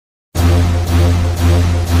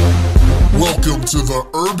Welcome to the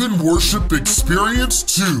Urban Worship Experience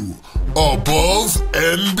 2, Above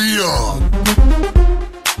and Beyond.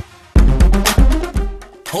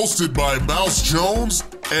 Hosted by Mouse Jones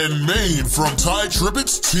and made from Ty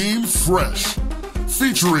Tribbett's Team Fresh.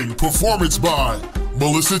 Featuring performance by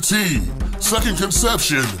Melissa T, Second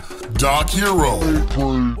Conception, Doc Hero.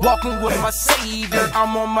 Walking with my savior,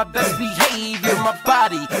 I'm on my best behavior. My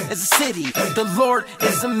body is a city, the Lord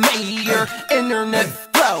is a mayor. Internet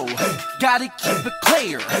flow, gotta keep it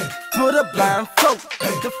clear. Put a blindfold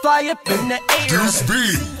to fly up in the air. Deuce B,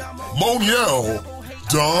 Moniel,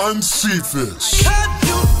 Don Seafish. Cut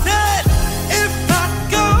you dead if I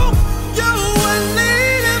go, you will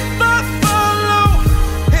lead if I follow.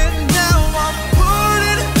 And now I'm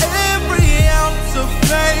putting every ounce of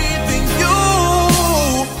faith in you.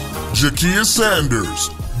 Jakia Sanders,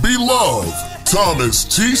 Beloved, Thomas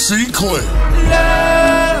T.C. Clay.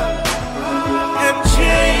 Love and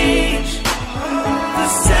change, the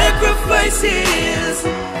sacrifices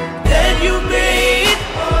that you made.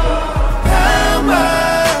 Power,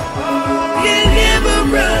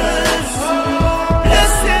 deliverance,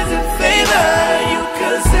 blessings and favor, you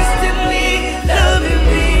consistently loving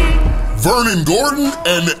me. Vernon Gordon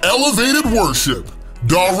and Elevated Worship,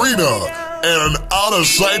 Darina, and an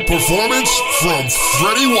out-of-sight performance from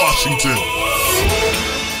Freddie Washington.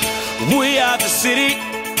 We are the city,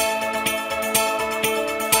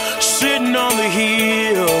 sitting on the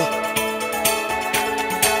hill.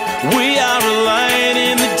 We are a light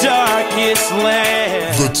in the darkest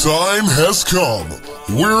land. The time has come.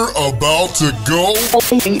 We're about to go.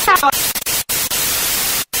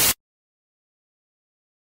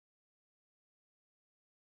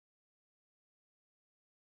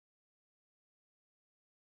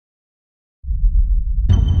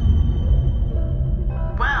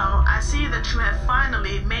 Well, I see that you have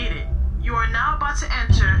finally made it. You are now about to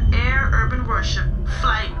enter Air Urban Worship,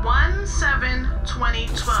 Flight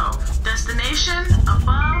 172012. Destination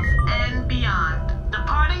Above and Beyond.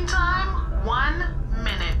 Departing time 1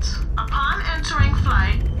 minute. Upon entering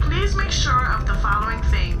flight, please make sure of the following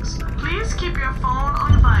things. Please keep your phone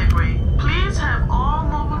on vibrate. Please have all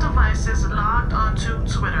mobile devices logged onto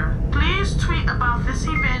Twitter. Please tweet about this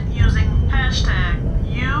event using hashtag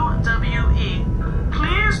UWE.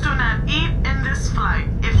 Please do not eat in this flight.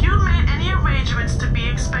 If you made any arrangements to be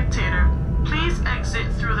a spectator, please exit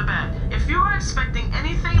through the back. If you are expecting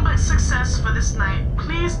anything but success for this night,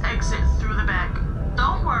 please exit through the back.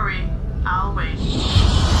 Don't worry, I'll wait.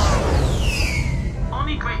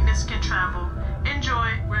 Only greatness can travel.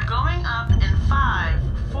 Enjoy. We're going up in 5,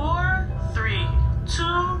 4, 3, 2,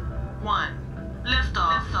 1. Lift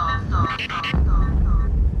off. Lift off. Lift off.